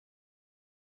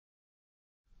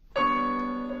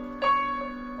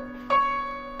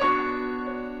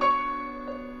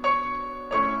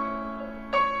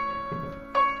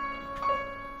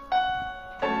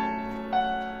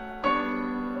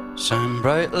shine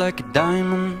bright like a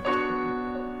diamond,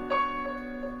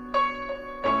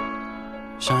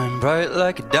 shine bright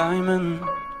like a diamond.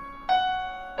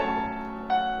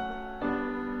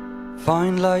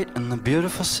 Find light in the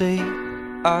beautiful sea.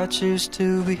 I choose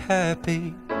to be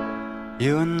happy.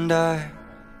 You and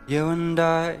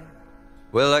I,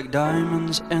 we're like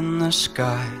diamonds in the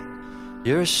sky.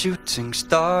 You're a shooting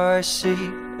star, I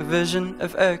see a vision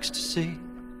of ecstasy.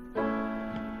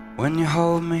 When you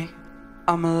hold me,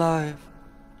 I'm alive.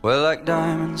 We're like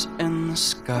diamonds in the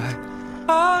sky.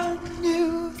 I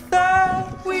knew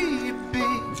that we'd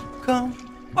become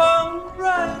one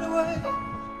right away.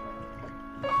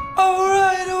 Oh,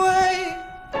 right away.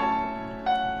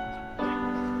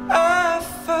 At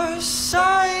first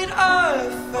sight, I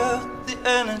felt the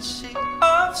energy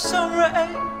of sun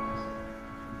rays.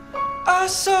 I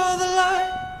saw the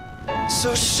light,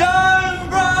 so shine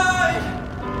bright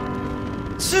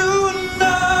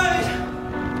tonight.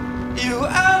 You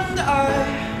and I,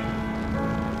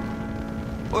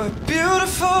 we're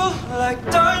beautiful like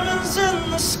diamonds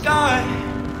in the sky.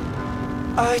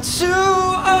 I too,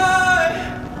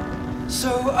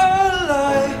 so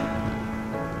alive.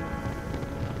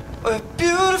 We're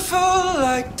beautiful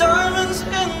like diamonds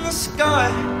in the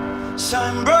sky.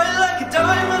 Shine bright like a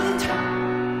diamond,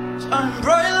 shine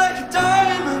bright like a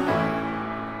diamond.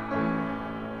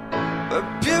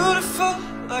 We're beautiful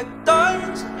like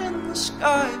diamonds in the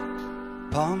sky.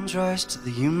 Palms rise to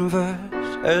the universe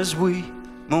as we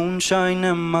moonshine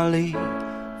and Mali.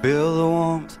 Feel the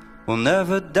warmth, we'll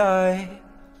never die.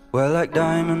 We're like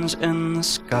diamonds in the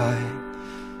sky.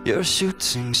 You're a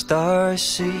shooting star, I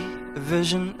see a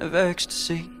vision of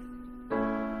ecstasy.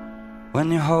 When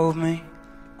you hold me,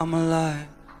 I'm alive.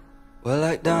 We're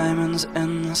like diamonds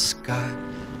in the sky.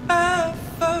 At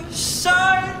first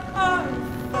sight, I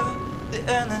felt the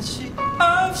energy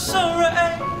of sun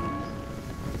rays.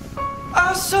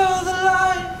 I saw the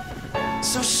light,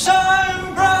 so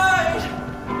shine bright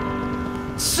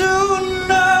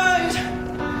tonight.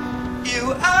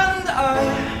 You and I,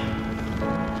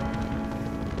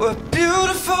 we're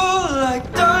beautiful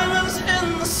like diamonds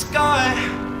in the sky.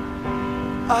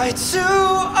 I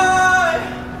too,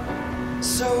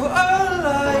 so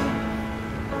alive.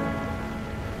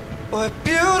 We're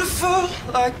beautiful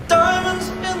like diamonds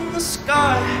in the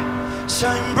sky.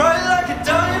 Shine bright like a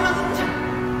diamond,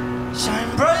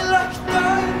 shine bright like a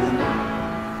diamond.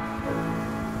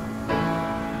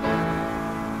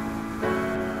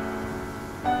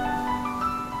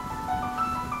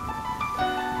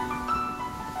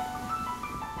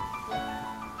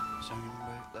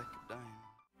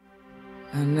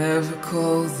 I never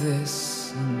call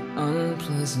this an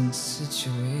unpleasant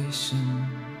situation.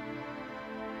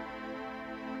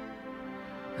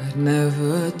 I'd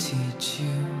never teach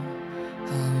you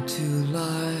how to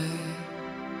lie.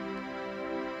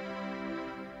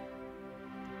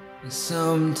 But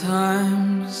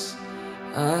sometimes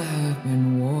I have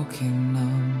been walking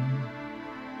numb,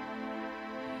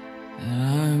 and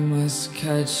I must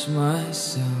catch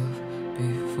myself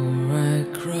before I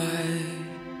cry.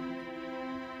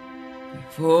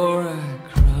 Before I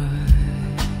cry,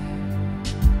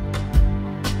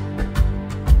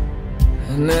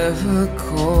 I never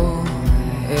call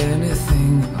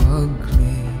anything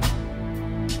ugly.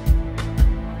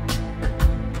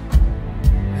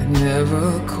 I never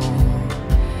call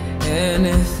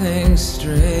anything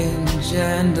strange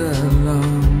and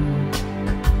alone.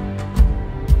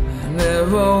 I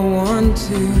never want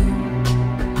to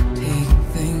take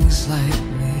things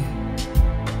lightly,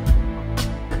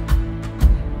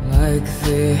 like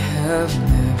they have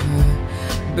never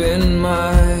been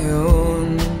my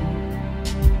own.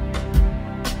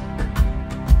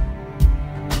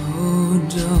 Oh,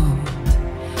 don't,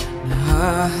 no,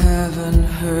 I haven't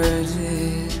heard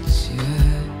it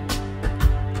yet.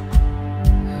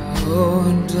 Oh,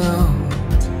 don't,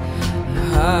 no,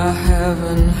 I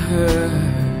haven't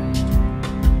heard.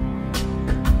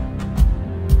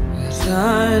 But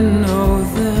I know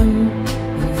them,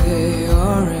 and they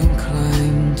are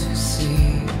inclined to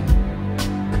see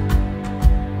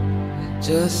that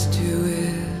just who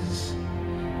is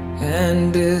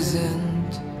and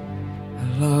isn't a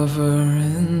lover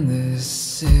in this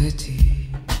city.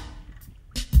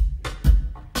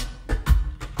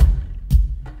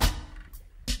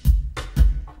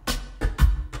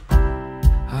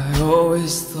 I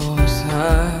always thought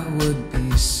I would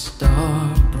be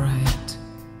star bright.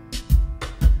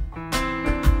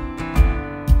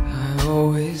 I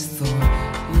always thought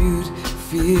you'd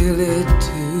feel it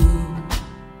too.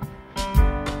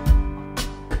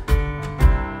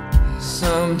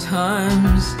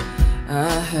 Sometimes I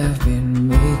have been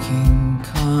making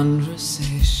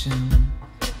conversation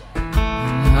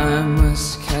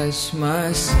catch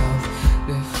myself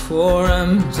before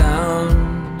I'm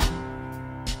down.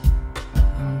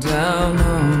 I'm down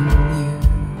on you.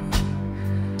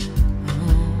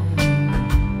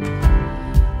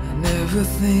 I never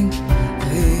think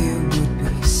that you would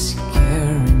be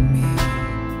scaring me.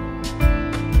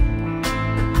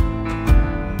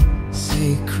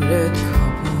 Sacred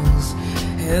couples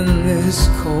in this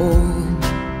cold.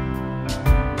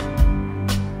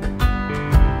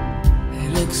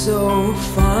 So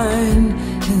fine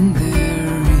in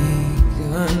their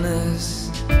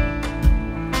eagerness. I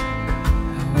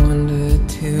wonder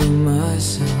to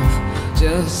myself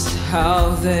just how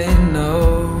they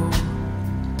know.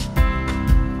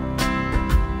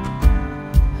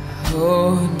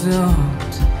 Oh,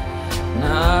 don't,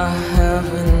 I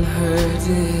haven't heard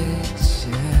it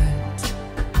yet.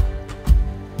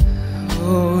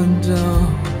 Oh,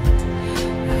 don't,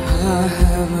 I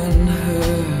haven't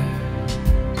heard.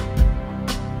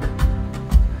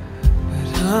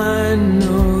 I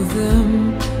know them,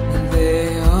 and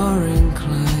they are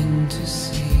inclined to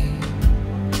see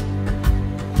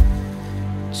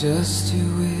just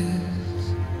who is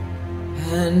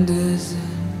and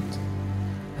isn't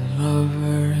a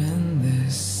lover in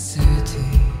this city.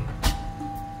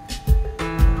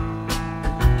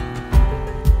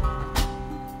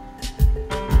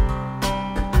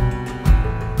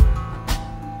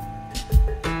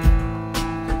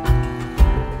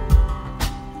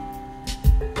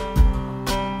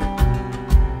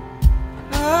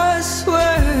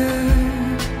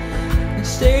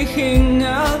 Taking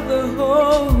out the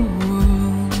whole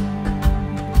world.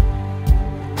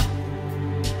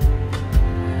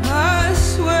 I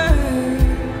swear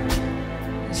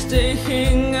it's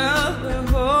taking out the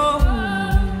whole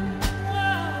world.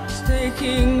 It's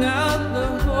taking out the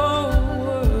whole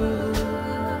world.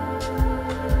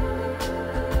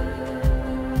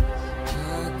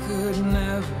 I could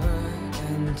never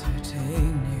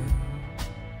entertain you.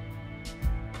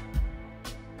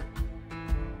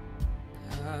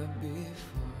 I'd be